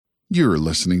You're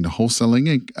listening to Wholesaling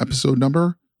Inc., episode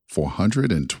number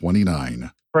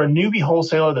 429. For a newbie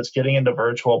wholesaler that's getting into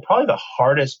virtual, probably the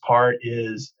hardest part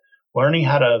is learning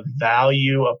how to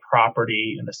value a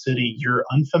property in a city you're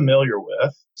unfamiliar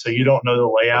with. So you don't know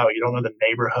the layout, you don't know the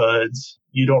neighborhoods,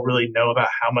 you don't really know about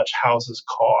how much houses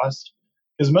cost.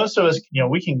 Because most of us,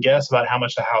 we can guess about how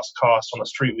much a house costs on the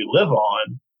street we live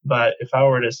on. But if I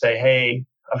were to say, hey,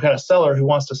 I've got a seller who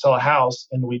wants to sell a house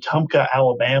in Wetumpka,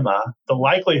 Alabama, the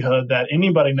likelihood that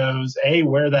anybody knows, A,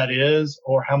 where that is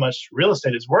or how much real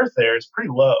estate is worth there is pretty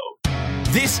low.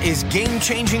 This is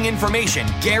game-changing information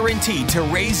guaranteed to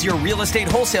raise your real estate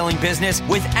wholesaling business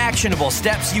with actionable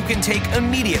steps you can take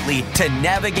immediately to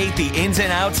navigate the ins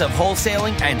and outs of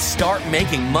wholesaling and start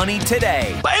making money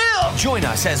today. Bam! Join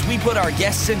us as we put our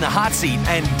guests in the hot seat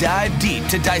and dive deep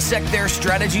to dissect their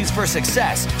strategies for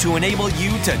success to enable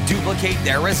you to duplicate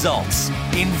their results.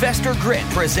 Investor Grit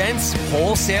presents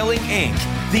Wholesaling Inc.,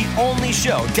 the only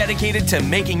show dedicated to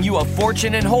making you a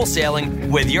fortune in wholesaling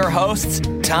with your hosts,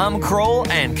 Tom Kroll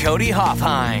and Cody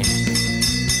Hoffheim.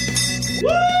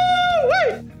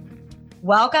 Woo-wee!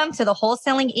 Welcome to the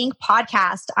Wholesaling Inc.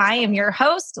 podcast. I am your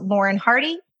host, Lauren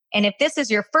Hardy. And if this is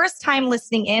your first time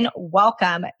listening in,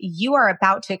 welcome. You are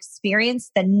about to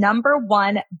experience the number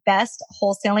one best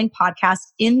wholesaling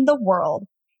podcast in the world.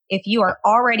 If you are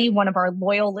already one of our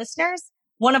loyal listeners,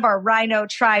 one of our Rhino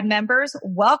Tribe members,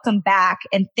 welcome back.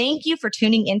 And thank you for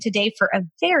tuning in today for a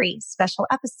very special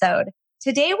episode.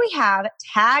 Today we have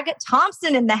Tag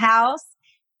Thompson in the house.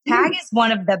 Tag is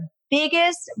one of the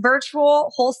biggest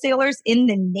virtual wholesalers in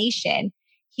the nation.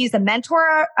 He's a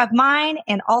mentor of mine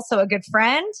and also a good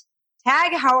friend.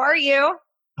 Tag, how are you?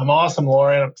 I'm awesome,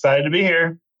 Lauren. I'm excited to be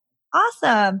here.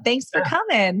 Awesome. Thanks for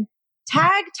coming.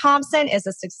 Tag Thompson is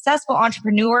a successful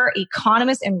entrepreneur,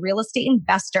 economist, and real estate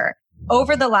investor.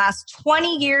 Over the last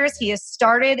 20 years, he has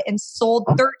started and sold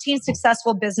 13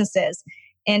 successful businesses.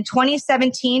 In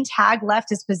 2017, Tag left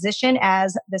his position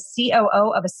as the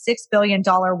COO of a $6 billion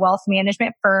wealth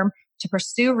management firm to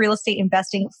pursue real estate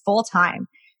investing full-time.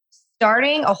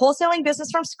 Starting a wholesaling business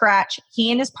from scratch,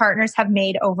 he and his partners have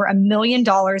made over $1 million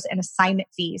in assignment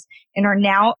fees and are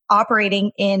now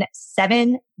operating in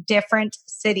 7 different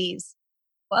cities.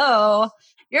 Whoa,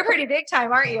 you're pretty big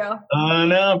time, aren't you?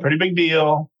 No, pretty big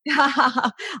deal.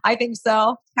 I think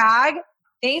so. Tag,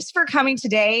 thanks for coming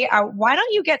today. Why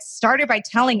don't you get started by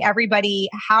telling everybody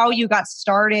how you got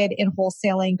started in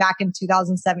wholesaling back in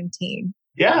 2017?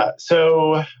 Yeah,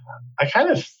 so I kind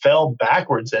of fell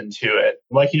backwards into it.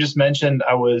 Like you just mentioned,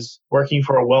 I was working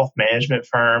for a wealth management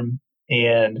firm,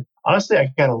 and honestly,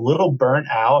 I got a little burnt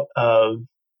out of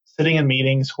sitting in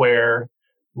meetings where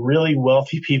really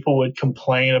wealthy people would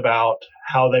complain about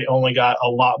how they only got a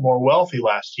lot more wealthy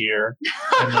last year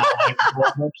and not like a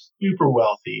lot more super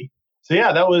wealthy. So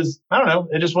yeah, that was, I don't know,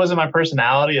 it just wasn't my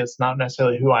personality. It's not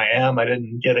necessarily who I am. I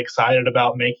didn't get excited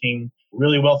about making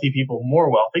really wealthy people more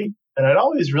wealthy. And I'd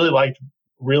always really liked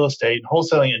real estate and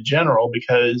wholesaling in general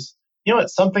because,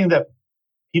 it's something that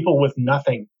people with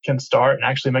nothing can start and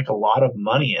actually make a lot of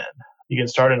money in. You can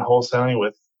start in wholesaling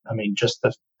with, just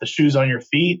the shoes on your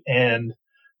feet and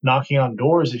knocking on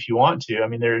doors if you want to.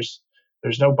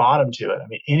 There's no bottom to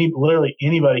it. Literally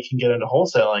anybody can get into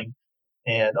wholesaling,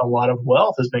 and a lot of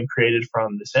wealth has been created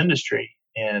from this industry.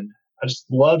 And I just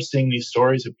love seeing these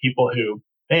stories of people who,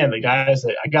 the guys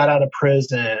that I got out of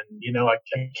prison, I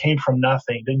came from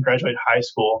nothing, didn't graduate high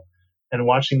school, and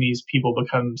watching these people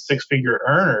become 6-figure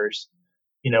earners,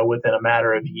 within a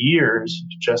matter of years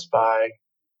just by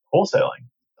wholesaling.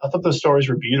 I thought those stories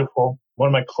were beautiful. One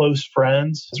of my close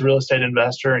friends is a real estate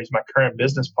investor, and he's my current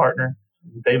business partner,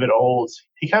 David Olds.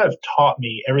 He kind of taught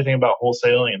me everything about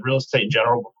wholesaling and real estate in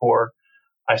general before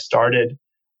I started.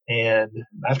 And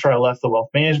after I left the wealth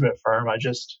management firm, I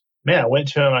went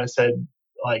to him and I said,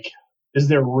 is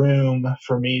there room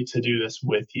for me to do this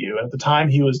with you? And at the time,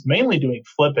 he was mainly doing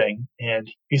flipping. And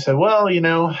he said, well,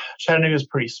 Chattanooga is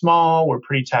pretty small. We're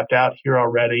pretty tapped out here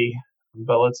already,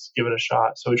 but let's give it a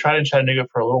shot. So we tried in Chattanooga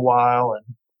for a little while,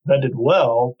 and that did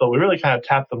well, but we really kind of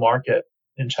tapped the market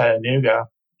in Chattanooga.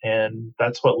 And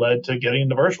that's what led to getting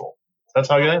into virtual. So that's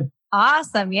how I got in.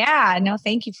 Awesome. Yeah. No,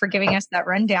 thank you for giving us that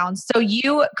rundown. So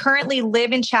you currently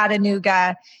live in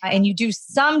Chattanooga and you do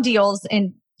some deals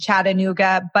in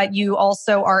Chattanooga, but you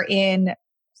also are in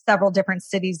several different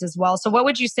cities as well. So what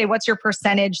would you say, what's your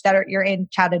percentage that you're in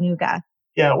Chattanooga?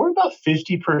 Yeah, we're about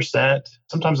 50%,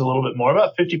 sometimes a little bit more.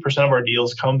 About 50% of our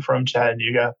deals come from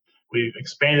Chattanooga. We've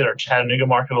expanded our Chattanooga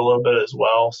market a little bit as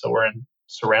well. So we're in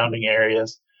surrounding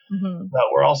areas. Mm-hmm. But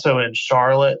we're also in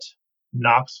Charlotte,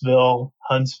 Knoxville,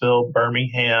 Huntsville,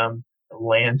 Birmingham,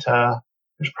 Atlanta.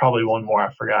 There's probably one more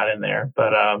I forgot in there.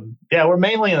 But yeah, we're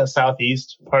mainly in the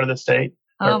southeast part of the state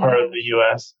or part of the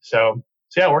U.S. So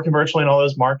yeah, working virtually in all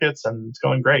those markets, and it's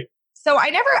going great. So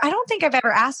I don't think I've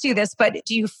ever asked you this, but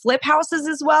do you flip houses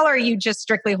as well, or are you just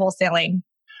strictly wholesaling?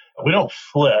 We don't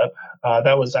flip.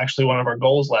 That was actually one of our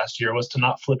goals last year, was to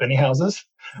not flip any houses.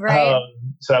 Right.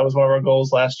 So that was one of our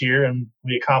goals last year, and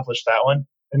we accomplished that one.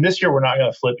 And this year, we're not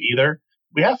going to flip either.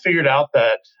 We have figured out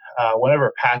that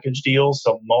whenever package deals,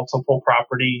 so multiple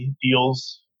property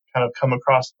deals kind of come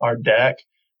across our deck,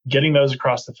 getting those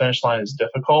across the finish line is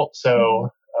difficult. So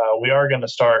we are going to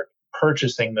start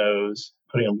purchasing those,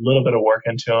 putting a little bit of work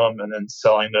into them, and then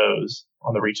selling those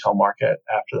on the retail market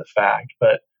after the fact.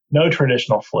 But no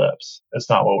traditional flips. That's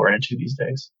not what we're into these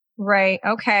days. Right.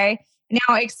 Okay.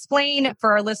 Now explain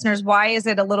for our listeners, why is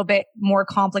it a little bit more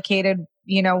complicated,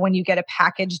 when you get a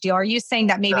package deal? Are you saying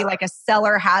that maybe like a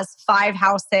seller has 5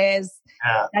 houses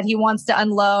that he wants to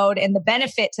unload, and the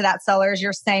benefit to that seller is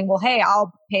you're saying, well, hey,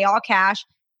 I'll pay all cash.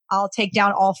 I'll take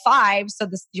down all 5. So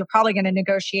you're probably going to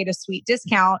negotiate a sweet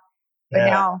discount. But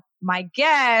now my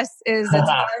guess is it's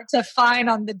hard to find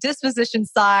on the disposition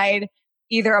side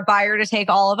either a buyer to take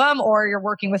all of them, or you're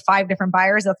working with 5 different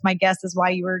buyers. That's my guess is why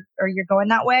you're going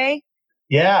that way.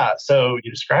 Yeah. So you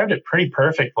described it pretty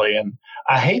perfectly. And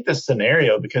I hate this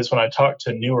scenario because when I talk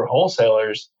to newer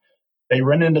wholesalers, they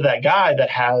run into that guy that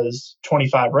has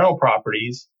 25 rental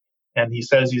properties and he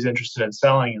says he's interested in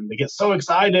selling, and they get so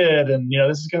excited and,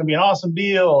 this is going to be an awesome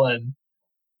deal. And,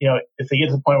 if they get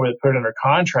to the point where they put it under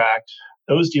contract,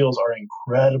 those deals are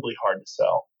incredibly hard to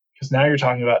sell because now you're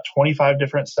talking about 25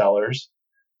 different sellers.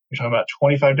 You're talking about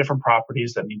 25 different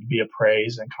properties that need to be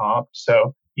appraised and comped.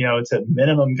 So, it's at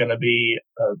minimum going to be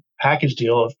a package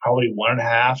deal of probably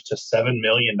 $1.5 to $7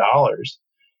 million.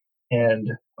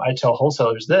 And I tell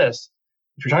wholesalers this: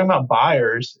 if you're talking about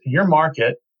buyers in your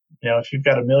market, if you've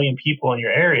got 1 million people in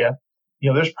your area,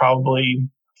 there's probably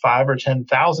 5 or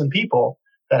 10,000 people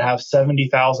that have $70,000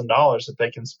 that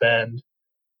they can spend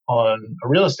on a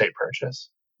real estate purchase.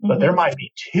 Mm-hmm. But there might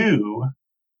be 2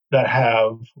 that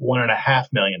have $1.5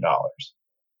 million.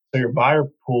 So your buyer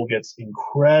pool gets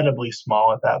incredibly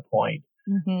small at that point.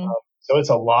 Mm-hmm. So it's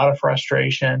a lot of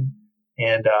frustration,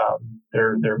 and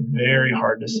they're very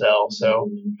hard to sell. So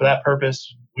for that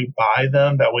purpose, we buy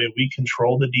them. That way we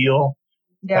control the deal.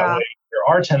 Yeah. That way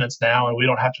they're our tenants now, and we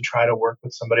don't have to try to work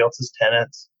with somebody else's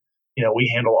tenants.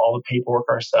 We handle all the paperwork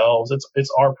ourselves. It's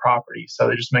our property. So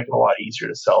they just make it a lot easier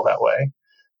to sell that way.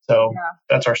 So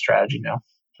that's our strategy now.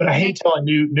 But I hate telling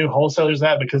new wholesalers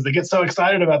that because they get so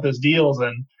excited about those deals,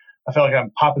 and I feel like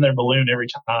I'm popping their balloon every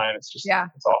time. It's just,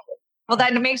 it's awful. Well,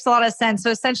 that makes a lot of sense.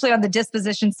 So essentially on the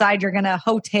disposition side, you're going to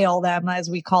hotel them, as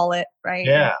we call it, right?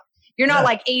 Yeah. You're not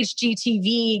like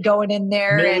HGTV going in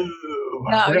there.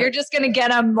 No, you're just going to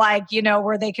get them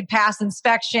where they could pass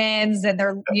inspections and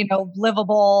they're,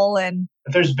 livable. And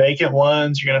if there's vacant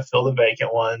ones, you're going to fill the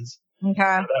vacant ones. Okay. So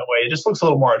that way it just looks a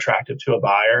little more attractive to a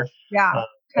buyer. Yeah.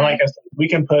 And like I said, we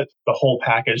can put the whole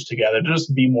package together to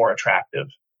just be more attractive.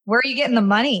 Where are you getting the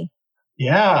money?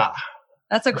 Yeah.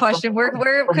 That's a question. Where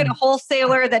could a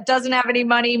wholesaler that doesn't have any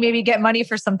money maybe get money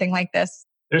for something like this?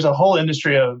 There's a whole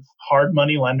industry of hard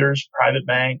money lenders, private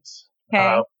banks.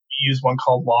 Okay. We use one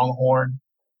called Longhorn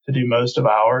to do most of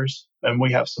ours. And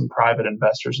we have some private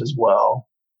investors as well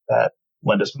that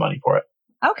lend us money for it.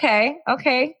 Okay.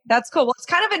 That's cool. Well, it's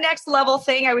kind of a next level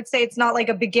thing. I would say it's not like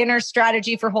a beginner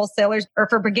strategy for wholesalers or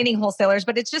for beginning wholesalers,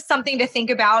 but it's just something to think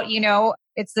about.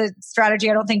 It's a strategy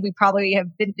I don't think we probably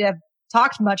have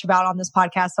talked much about on this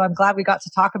podcast. So I'm glad we got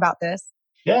to talk about this.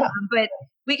 Yeah. But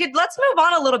let's move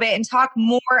on a little bit and talk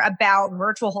more about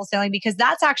virtual wholesaling, because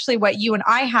that's actually what you and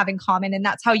I have in common. And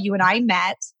that's how you and I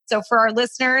met. So for our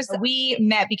listeners, we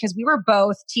met because we were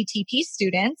both TTP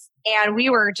students and we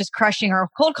were just crushing our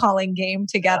cold calling game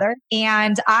together.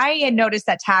 And I had noticed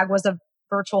that Tag was a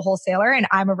virtual wholesaler and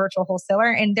I'm a virtual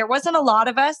wholesaler, and there wasn't a lot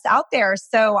of us out there.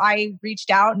 So I reached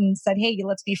out and said, hey,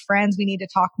 let's be friends. We need to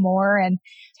talk more. And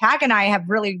Tag and I have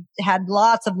really had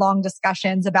lots of long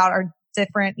discussions about our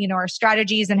different, our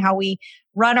strategies and how we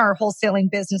run our wholesaling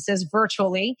businesses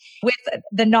virtually, with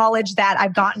the knowledge that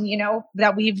I've gotten,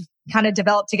 that we've kind of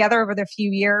developed together over the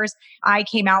few years. I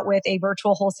came out with a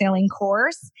virtual wholesaling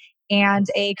course and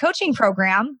a coaching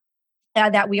program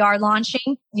that we are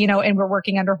launching, and we're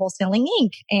working under Wholesaling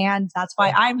Inc. And that's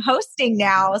why I'm hosting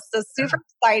now. So super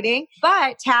exciting.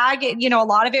 But Tag, a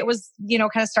lot of it was,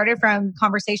 kind of started from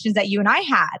conversations that you and I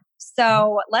had.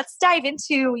 So let's dive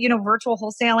into, virtual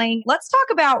wholesaling. Let's talk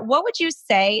about, what would you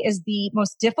say is the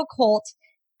most difficult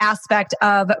aspect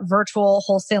of virtual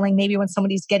wholesaling? Maybe when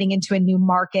somebody's getting into a new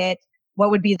market, what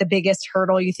would be the biggest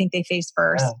hurdle you think they face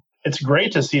first? it's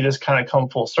great to see this kind of come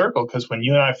full circle, because when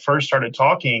you and I first started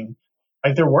talking,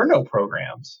 like there were no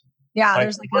programs. Yeah,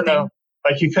 there's like nothing.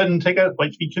 You couldn't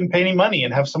you couldn't pay any money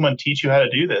and have someone teach you how to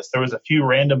do this. There was a few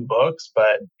random books,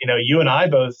 but you and I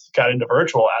both got into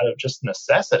virtual out of just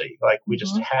necessity. Like we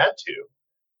just had to.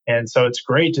 And so it's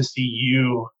great to see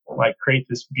you like create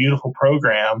this beautiful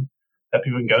program that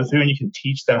people can go through and you can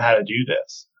teach them how to do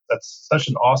this. That's such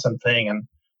an awesome thing. And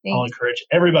I'll encourage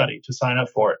everybody to sign up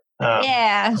for it.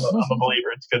 Yeah. I'm a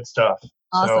believer. It's good stuff.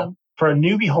 Awesome. So for a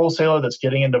newbie wholesaler that's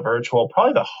getting into virtual,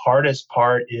 probably the hardest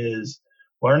part is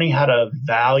learning how to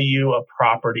value a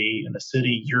property in a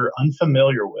city you're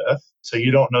unfamiliar with. So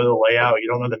you don't know the layout, you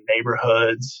don't know the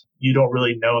neighborhoods, you don't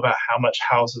really know about how much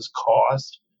houses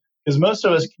cost. Because most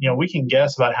of us, we can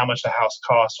guess about how much a house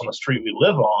costs on the street we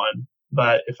live on.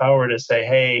 But if I were to say,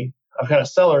 hey, I've got a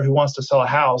seller who wants to sell a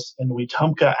house in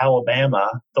Wetumpka, Alabama,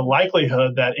 the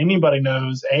likelihood that anybody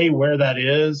knows, A, where that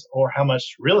is or how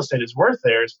much real estate is worth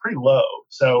there is pretty low.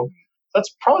 So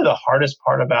that's probably the hardest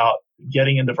part about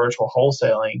getting into virtual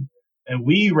wholesaling. And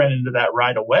we ran into that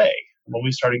right away when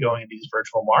we started going into these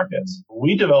virtual markets.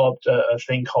 We developed a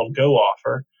thing called Go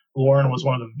Offer. Lauren was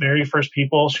one of the very first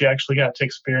people. She actually got to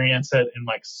experience it in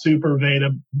like super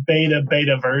beta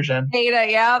version.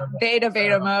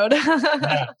 Beta mode.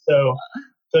 Yeah.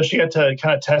 So she got to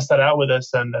kind of test that out with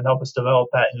us and help us develop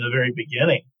that in the very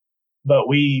beginning. But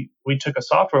we took a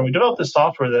software and we developed this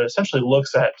software that essentially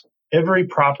looks at every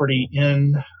property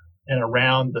in and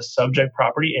around the subject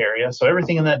property area. So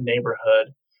everything in that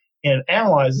neighborhood, and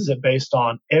analyzes it based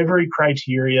on every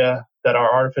criteria that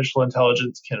our artificial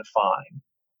intelligence can find.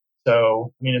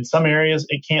 So, in some areas,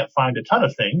 it can't find a ton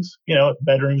of things,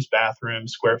 bedrooms,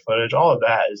 bathrooms, square footage, all of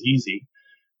that is easy.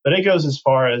 But it goes as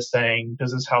far as saying,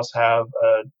 does this house have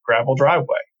a gravel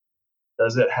driveway?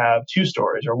 Does it have 2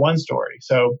 stories or 1 story?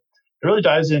 So it really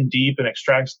dives in deep and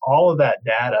extracts all of that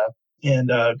data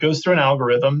and goes through an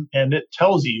algorithm, and it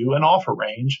tells you an offer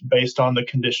range based on the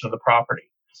condition of the property.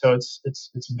 So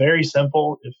it's very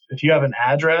simple. If you have an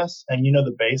address and you know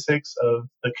the basics of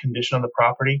the condition of the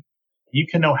property, you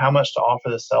can know how much to offer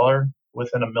the seller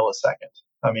within a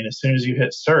millisecond. As soon as you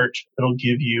hit search, it'll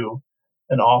give you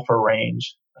an offer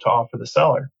range to offer the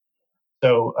seller.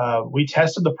 So we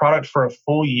tested the product for a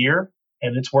full year,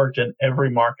 and it's worked in every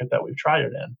market that we've tried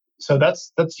it in. So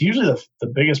that's usually the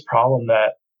biggest problem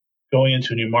that going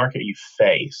into a new market you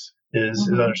face is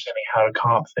understanding how to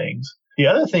comp things. The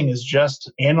other thing is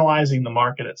just analyzing the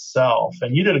market itself.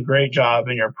 And you did a great job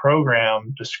in your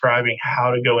program describing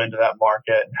how to go into that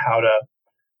market and how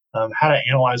to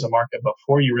analyze a market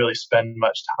before you really spend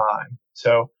much time.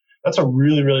 So that's a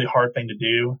really, really hard thing to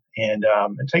do. And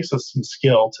it takes us some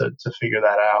skill to figure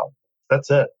that out. That's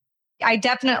it. I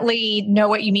definitely know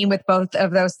what you mean with both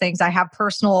of those things. I have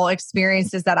personal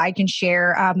experiences that I can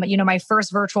share. My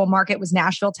first virtual market was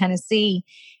Nashville, Tennessee.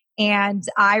 And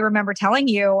I remember telling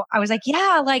you, I was like,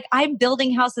 I'm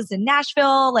building houses in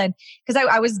Nashville. And because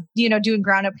I was, doing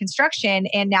ground up construction,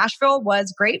 and Nashville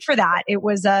was great for that. It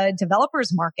was a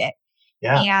developer's market.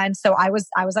 Yeah. And so I was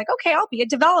like, okay, I'll be a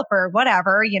developer,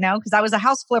 whatever, because I was a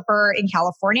house flipper in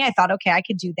California. I thought, okay, I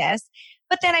could do this.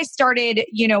 But then I started,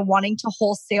 wanting to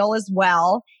wholesale as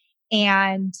well.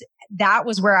 And that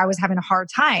was where I was having a hard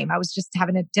time. I was just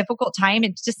having a difficult time.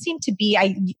 It just seemed to be,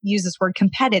 I use this word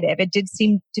competitive. It did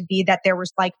seem to be that there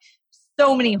was like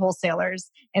so many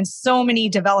wholesalers and so many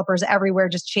developers everywhere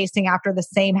just chasing after the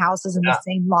same houses and the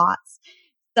same lots.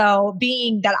 So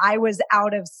being that I was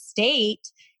out of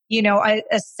state,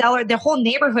 a seller, the whole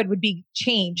neighborhood would be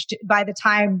changed by the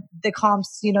time the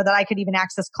comps, that I could even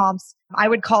access comps. I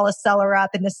would call a seller up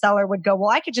and the seller would go,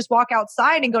 well, I could just walk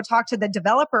outside and go talk to the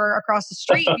developer across the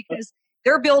street because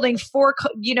they're building 4,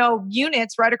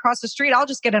 units right across the street. I'll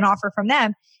just get an offer from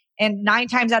them. And 9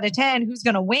 times out of 10, who's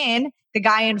going to win? The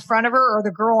guy in front of her or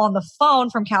the girl on the phone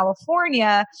from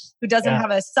California who doesn't have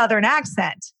a Southern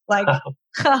accent. Like,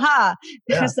 haha.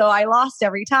 Yeah. So I lost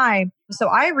every time. So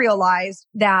I realized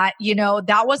that,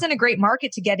 that wasn't a great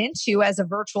market to get into as a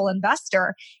virtual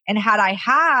investor. And had I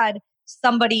had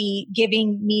somebody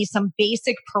giving me some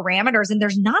basic parameters, and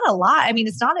there's not a lot.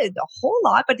 It's not a whole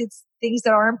lot, but it's things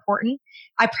that are important.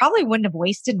 I probably wouldn't have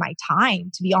wasted my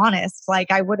time, to be honest. Like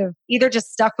I would have either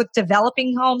just stuck with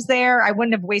developing homes there. I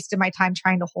wouldn't have wasted my time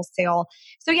trying to wholesale.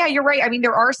 So yeah, you're right.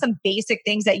 There are some basic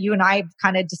things that you and I have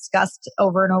kind of discussed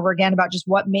over and over again about just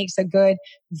what makes a good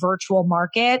virtual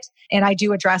market. And I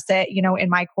do address it, in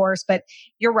my course, but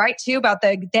you're right too about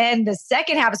the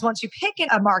second half is once you pick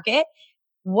a market,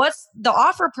 what's the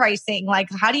offer pricing? Like,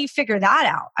 how do you figure that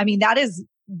out? That is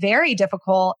very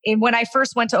difficult. And when I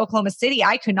first went to Oklahoma City,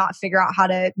 I could not figure out how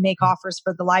to make offers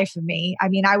for the life of me. I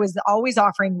mean, I was always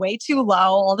offering way too low.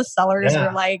 All the sellers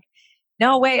were like,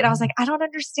 no way. And I was like, I don't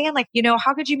understand. Like,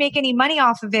 how could you make any money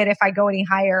off of it if I go any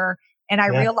higher? And I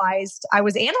realized I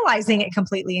was analyzing it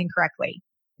completely incorrectly.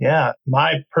 Yeah.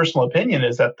 My personal opinion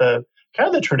is that the kind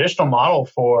of the traditional model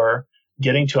for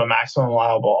getting to a maximum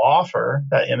allowable offer,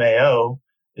 that MAO,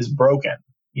 is broken,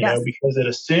 because it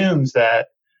assumes that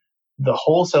the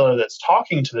wholesaler that's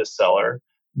talking to the seller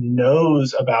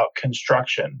knows about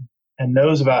construction and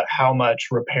knows about how much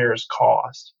repairs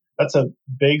cost. That's a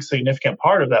big significant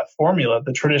part of that formula,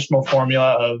 the traditional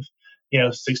formula of,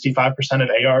 65% of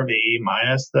ARV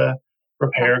minus the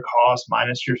repair cost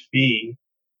minus your fee.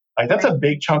 Like that's a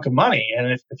big chunk of money.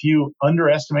 And if you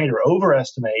underestimate or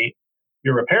overestimate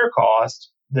your repair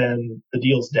cost, then the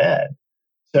deal's dead.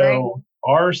 So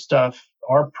our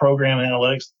program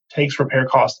analytics takes repair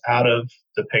costs out of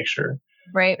the picture.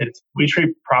 Right. We treat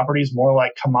properties more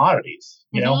like commodities,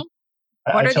 What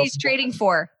are these trading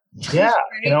for? Yeah.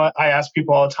 I ask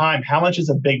people all the time, how much is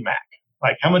a Big Mac?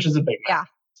 Like, how much is a Big Mac? Yeah.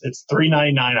 It's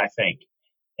 $3.99, I think.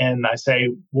 And I say,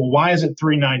 well, why is it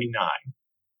 $3.99?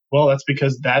 Well, that's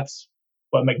because that's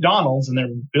what McDonald's and their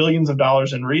billions of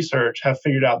dollars in research have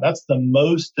figured out. That's the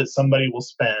most that somebody will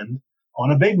spend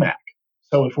on a Big Mac.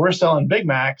 So if we're selling Big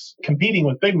Macs, competing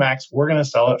with Big Macs, we're going to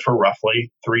sell it for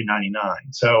roughly $3.99.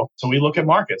 So we look at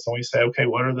markets and we say, okay,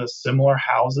 what are the similar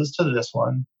houses to this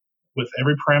one with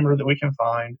every parameter that we can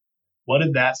find? What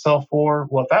did that sell for?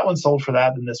 Well, if that one sold for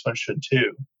that, then this one should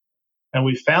too. And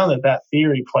we found that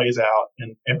theory plays out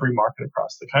in every market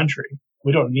across the country.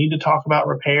 We don't need to talk about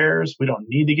repairs. We don't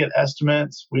need to get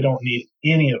estimates. We don't need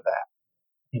any of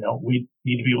that. We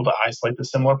need to be able to isolate the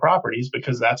similar properties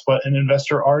because that's what an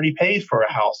investor already pays for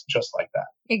a house just like that.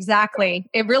 Exactly.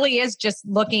 It really is just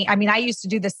looking. I mean, I used to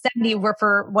do the 70 where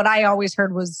for what I always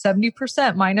heard was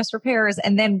 70% minus repairs.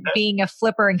 And then being a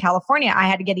flipper in California, I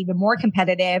had to get even more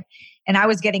competitive. And I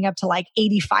was getting up to like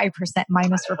 85%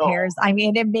 minus repairs. I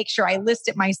mean, and make sure I list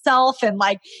it myself and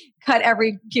like cut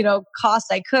every, cost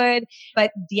I could.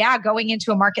 But yeah, going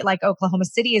into a market like Oklahoma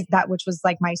City which was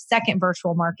like my second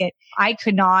virtual market, I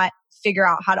could not figure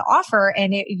out how to offer.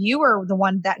 And you were the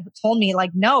one that told me like,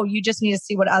 no, you just need to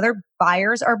see what other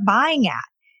buyers are buying at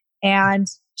and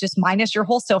just minus your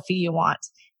wholesale fee you want.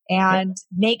 And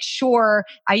make sure,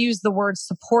 I use the word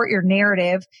support your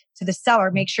narrative to the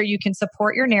seller. Make sure you can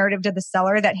support your narrative to the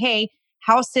seller that, hey,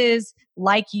 houses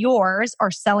like yours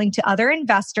are selling to other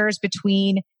investors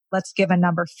between, let's give a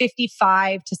number,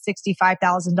 $55,000 to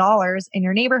 $65,000 in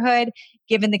your neighborhood.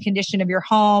 Given the condition of your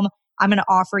home, I'm going to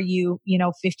offer you,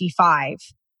 55.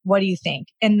 What do you think?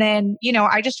 And then,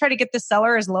 I just try to get the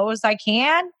seller as low as I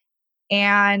can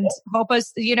and hope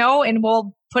us, and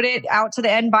we'll put it out to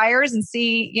the end buyers and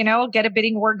see, get a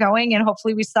bidding war going and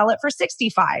hopefully we sell it for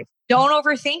 65. Don't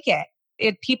overthink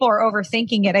it. People are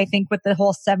overthinking it, I think, with the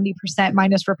whole 70%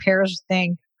 minus repairs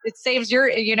thing. It saves your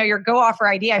go offer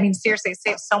idea. I mean, seriously, it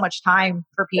saves so much time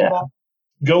for people.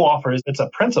 Yeah. Go offer it's a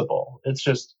principle. It's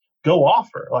just go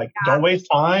offer. Like, don't waste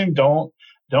time. Don't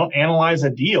analyze a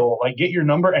deal. Like, get your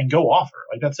number and go offer.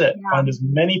 Like, that's it. Yeah. Find as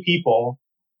many people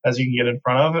as you can get in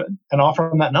front of it and offer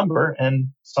them that number, and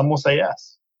some will say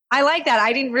yes. I like that.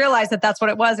 I didn't realize that that's what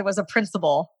it was. It was a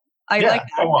principle. I like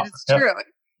that. It's true.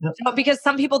 Yep. So, because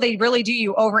some people, they really do,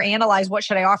 you overanalyze, what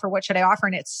should I offer? What should I offer?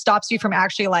 And it stops you from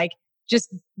actually like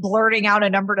just blurting out a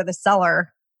number to the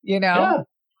seller, Yeah.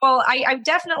 Well, I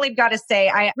definitely got to say,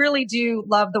 I really do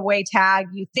love the way, Tag,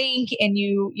 you think, and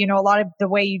a lot of the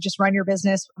way you just run your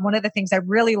business. One of the things I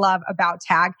really love about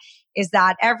Tag is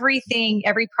that every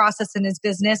process in his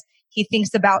business, he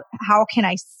thinks about how can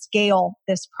I scale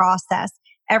this process?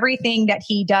 Everything that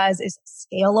he does is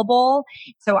scalable.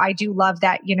 So I do love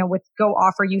that, with Go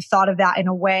Offer, you thought of that in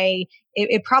a way.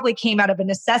 It probably came out of a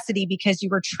necessity because you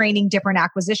were training different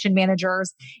acquisition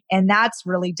managers. And that's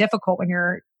really difficult when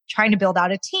you're trying to build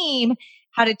out a team,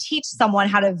 how to teach someone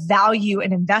how to value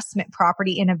an investment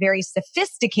property in a very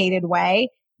sophisticated way.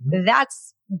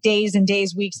 That's days and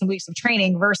days, weeks and weeks of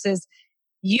training versus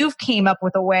you've came up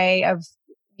with a way of,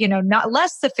 not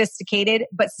less sophisticated,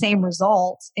 but same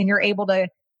results. And you're able to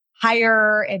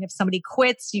hire. And if somebody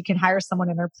quits, you can hire someone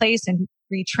in their place and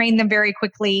retrain them very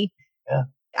quickly. Yeah.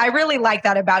 I really like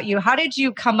that about you. How did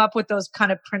you come up with those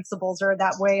kind of principles or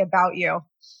that way about you?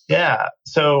 Yeah.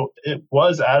 So it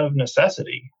was out of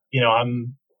necessity.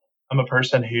 I'm a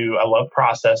person who I love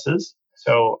processes.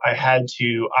 So I had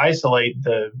to isolate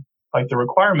the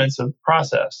requirements of the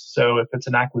process. So if it's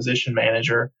an acquisition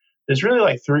manager, there's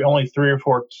really only three or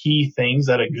four key things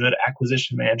that a good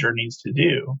acquisition manager needs to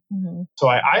do. Mm-hmm. So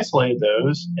I isolated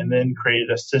those and then created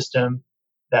a system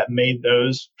that made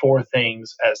those 4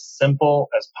 things as simple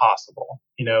as possible.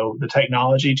 The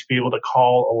technology to be able to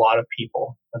call a lot of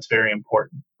people, that's very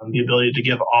important. And the ability to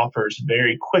give offers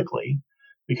very quickly,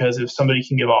 because if somebody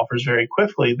can give offers very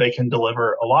quickly, they can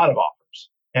deliver a lot of offers.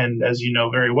 And as you know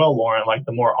very well, Lauren, like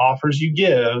the more offers you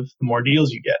give, the more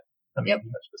deals you get. I mean,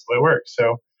 That's just the way it works.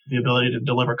 So the ability to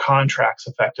deliver contracts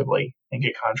effectively and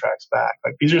get contracts back.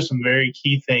 Like these are some very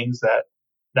key things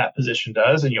that position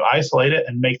does, and you isolate it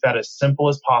and make that as simple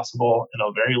as possible in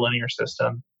a very linear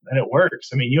system, and it works.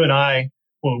 I mean, you and I,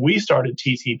 when we started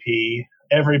TTP,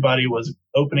 everybody was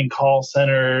opening call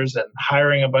centers and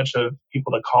hiring a bunch of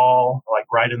people to call, like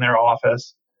right in their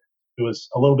office. It was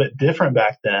a little bit different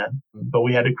back then, but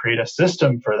we had to create a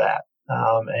system for that.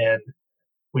 And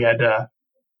we had to,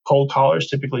 cold callers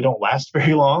typically don't last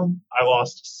very long. I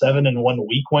lost 7 in 1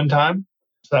 week one time.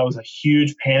 So that was a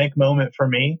huge panic moment for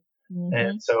me. Mm-hmm.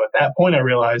 And so at that point, I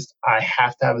realized I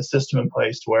have to have a system in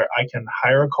place to where I can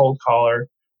hire a cold caller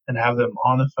and have them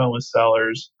on the phone with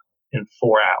sellers in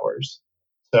 4 hours.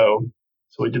 So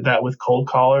we did that with cold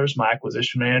callers, my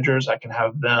acquisition managers. I can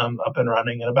have them up and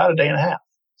running in about a day and a half.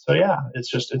 So yeah,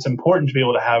 it's important to be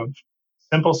able to have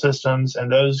simple systems,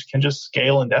 and those can just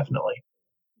scale indefinitely.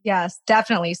 Yes,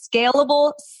 definitely.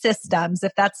 Scalable systems.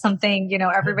 If that's something,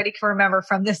 everybody can remember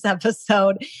from this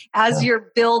episode, as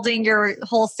you're building your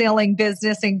wholesaling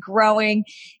business and growing,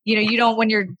 you don't,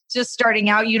 when you're just starting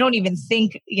out, you don't even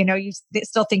think, you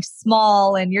still think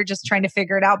small and you're just trying to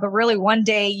figure it out. But really one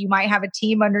day you might have a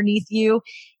team underneath you.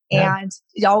 And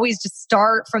you always just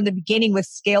start from the beginning with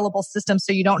scalable systems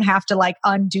so you don't have to like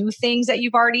undo things that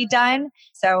you've already done.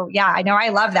 So yeah, I know I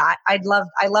love that. I love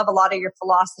a lot of your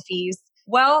philosophies.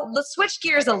 Well, let's switch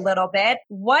gears a little bit.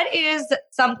 What is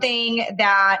something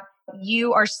that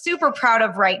you are super proud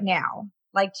of right now?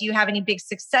 Like, do you have any big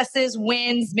successes,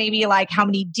 wins, maybe like how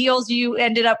many deals you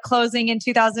ended up closing in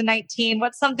 2019?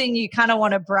 What's something you kind of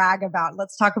want to brag about?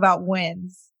 Let's talk about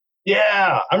wins.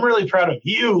 Yeah, I'm really proud of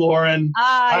you, Lauren.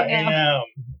 I am.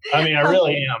 I mean, I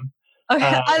really am.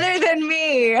 Other than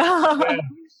me.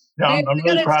 No, I'm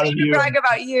really proud of you. Brag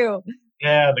about you.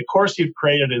 Yeah, the course you've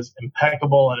created is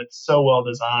impeccable and it's so well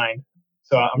designed.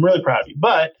 So I'm really proud of you.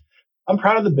 But I'm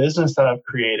proud of the business that I've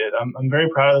created. I'm very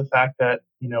proud of the fact that,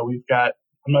 we've got,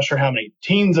 I'm not sure how many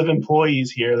teams of employees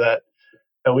here that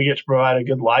we get to provide a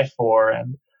good life for.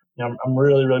 And I'm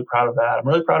really, really proud of that. I'm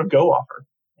really proud of GoOffer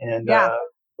and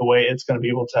the way it's going to be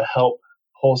able to help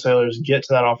wholesalers get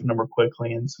to that offer number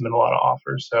quickly and submit a lot of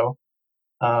offers. So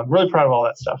I'm really proud of all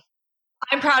that stuff.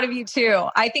 I'm proud of you too.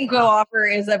 I think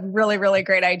GoOffer is a really, really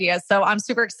great idea. So I'm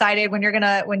super excited when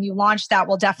you launch that,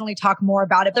 we'll definitely talk more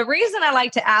about it. The reason I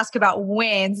like to ask about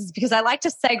wins is because I like to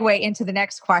segue into the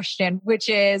next question, which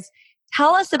is,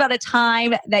 tell us about a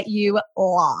time that you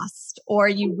lost or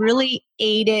you really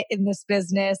ate it in this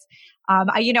business.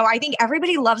 I think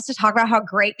everybody loves to talk about how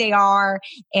great they are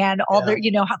and all their,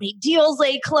 how many deals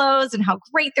they close and how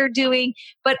great they're doing.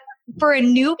 But for a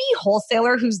newbie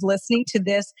wholesaler who's listening to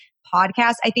this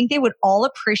podcast, I think they would all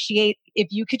appreciate if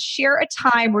you could share a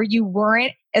time where you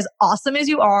weren't as awesome as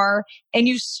you are and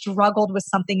you struggled with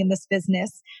something in this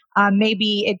business.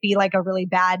 Maybe it'd be like a really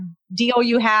bad deal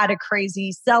you had, a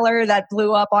crazy seller that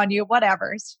blew up on you,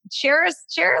 whatever. Share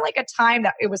like a time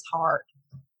that it was hard.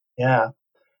 Yeah.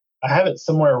 I have it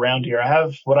somewhere around here. I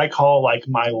have what I call like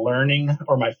my learning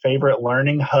or my favorite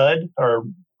learning HUD or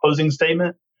closing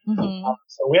statement. Mm-hmm.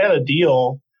 So we had a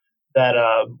deal that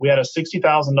we had a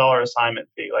 $60,000 assignment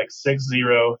fee, like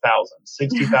 $60,000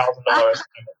 assignment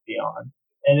fee on.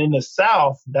 And in the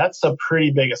South, that's a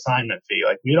pretty big assignment fee.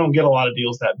 Like we don't get a lot of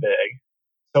deals that big.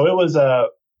 So it was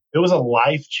a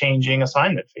life-changing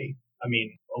assignment fee. I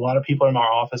mean, a lot of people in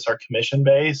our office are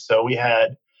commission-based. So we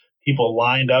had people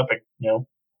lined up,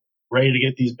 ready to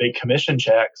get these big commission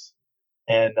checks.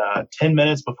 And 10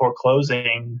 minutes before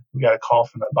closing, we got a call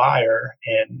from the buyer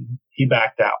and he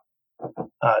backed out.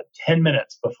 10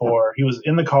 minutes before, he was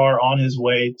in the car on his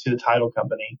way to the title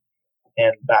company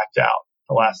and backed out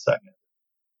the last second.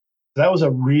 That was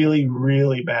a really,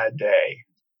 really bad day.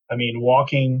 I mean,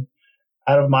 walking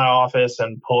out of my office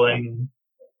and pulling,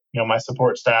 my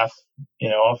support staff,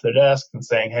 off their desk and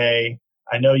saying, "Hey,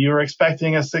 I know you were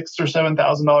expecting a $6,000 or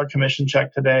 $7,000 commission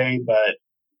check today, but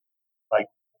like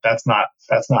that's not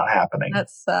happening." That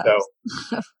sucks.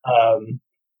 So,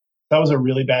 that was a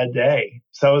really bad day.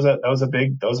 So that was a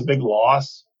big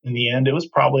loss. In the end, it was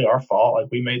probably our fault. Like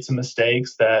we made some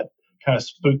mistakes that kind of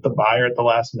spooked the buyer at the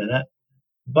last minute,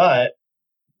 but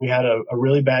we had a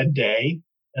really bad day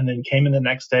and then came in the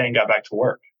next day and got back to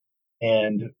work.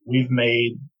 And we've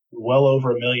made well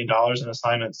over $1 million in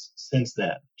assignments since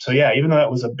then. So yeah, even though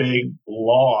that was a big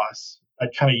loss, I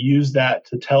kind of use that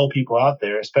to tell people out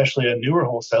there, especially a newer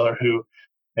wholesaler who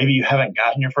maybe you haven't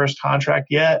gotten your first contract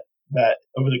yet, that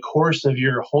over the course of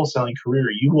your wholesaling career,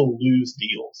 you will lose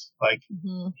deals. Like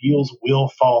deals will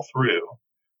fall through,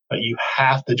 but you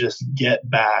have to just get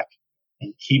back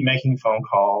and keep making phone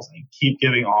calls and keep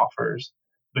giving offers,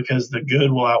 because the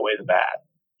good will outweigh the bad.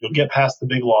 You'll get past the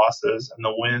big losses and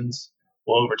the wins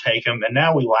will overtake them. And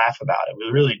now we laugh about it. We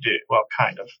really do. Well,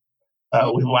 kind of.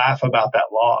 We laugh about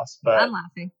that loss, but I'm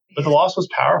laughing. But the loss was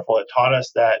powerful. It taught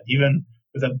us that even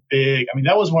with a big,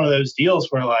 that was one of those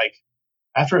deals where like,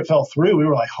 after it fell through, we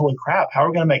were like, holy crap, how are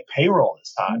we going to make payroll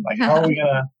this time? Like, how are we going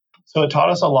to? So it taught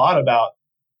us a lot about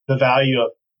the value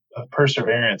of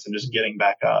perseverance and just getting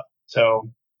back up. So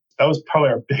that was probably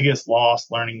our biggest loss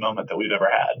learning moment that we've ever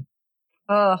had.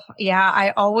 Oh, yeah.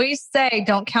 I always say,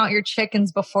 don't count your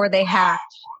chickens before they hatch.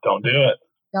 Don't do it.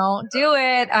 Don't do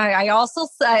it. I also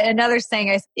say another saying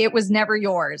is, it was never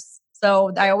yours.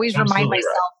 So I always remind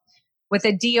myself with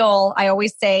a deal, I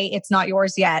always say, it's not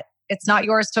yours yet. It's not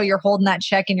yours till you're holding that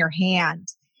check in your hand.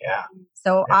 Yeah.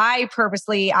 So I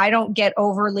don't get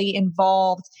overly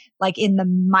involved like in the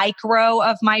micro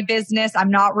of my business. I'm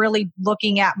not really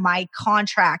looking at my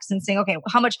contracts and saying, okay,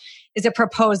 how much is it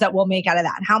proposed that we'll make out of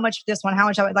that? How much this one, how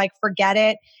much I would like, forget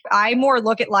it. I more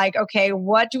look at like, okay,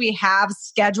 what do we have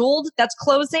scheduled that's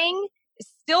closing?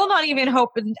 Still not even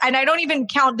hoping, and I don't even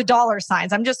count the dollar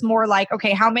signs. I'm just more like,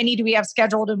 okay, how many do we have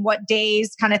scheduled and what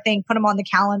days kind of thing, put them on the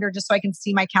calendar just so I can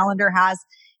see my calendar has,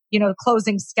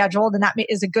 closing scheduled, and that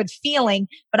is a good feeling.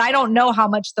 But I don't know how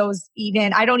much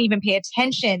I don't even pay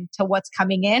attention to what's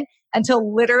coming in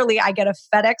until literally I get a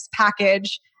FedEx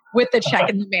package with the check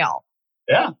in the mail.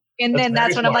 Yeah. And then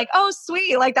that's when I'm like, oh,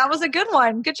 sweet. Like, that was a good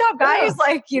one. Good job, guys.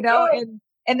 Yeah.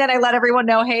 And then I let everyone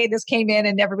know, hey, this came in,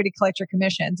 and everybody collect your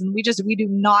commissions. And we do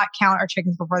not count our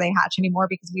chickens before they hatch anymore,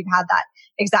 because we've had that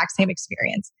exact same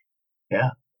experience. Yeah.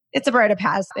 It's a rite of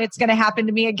passage. It's going to happen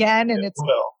to me again. And it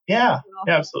will. Yeah.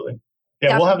 Yeah, absolutely.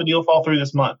 Yeah. We'll have a deal fall through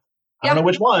this month. I don't know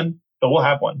which one, but we'll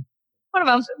have one. One of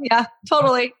them. Yeah,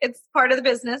 totally. It's part of the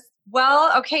business.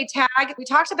 Well, okay, Tag, we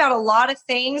talked about a lot of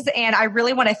things, and I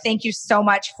really want to thank you so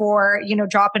much for,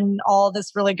 dropping all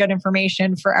this really good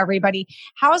information for everybody.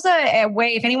 How's a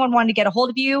way, if anyone wanted to get a hold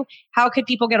of you, how could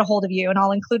people get a hold of you? And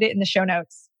I'll include it in the show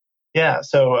notes. Yeah.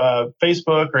 So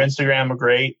Facebook or Instagram are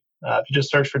great. If you just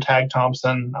search for Tag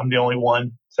Thompson, I'm the only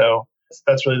one. So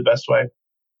that's really the best way.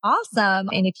 Awesome.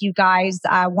 And if you guys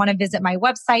want to visit my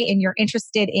website and you're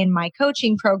interested in my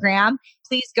coaching program,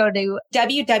 please go to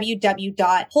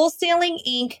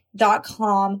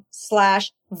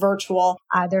www.wholesalinginc.com/virtual.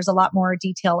 There's a lot more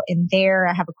detail in there.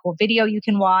 I have a cool video you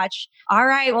can watch. All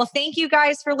right. Well, thank you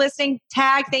guys for listening.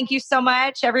 Tag, thank you so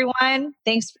much, everyone.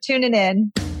 Thanks for tuning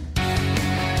in.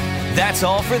 That's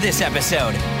all for this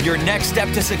episode. Your next step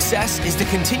to success is to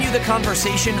continue the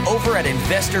conversation over at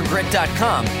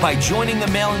investorgrit.com by joining the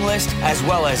mailing list, as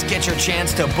well as get your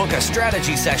chance to book a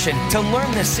strategy session to learn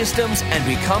the systems and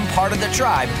become part of the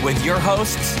tribe with your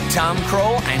hosts, Tom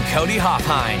Kroll and Cody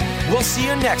Hoffheim. We'll see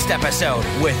you next episode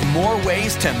with more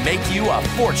ways to make you a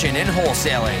fortune in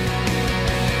wholesaling.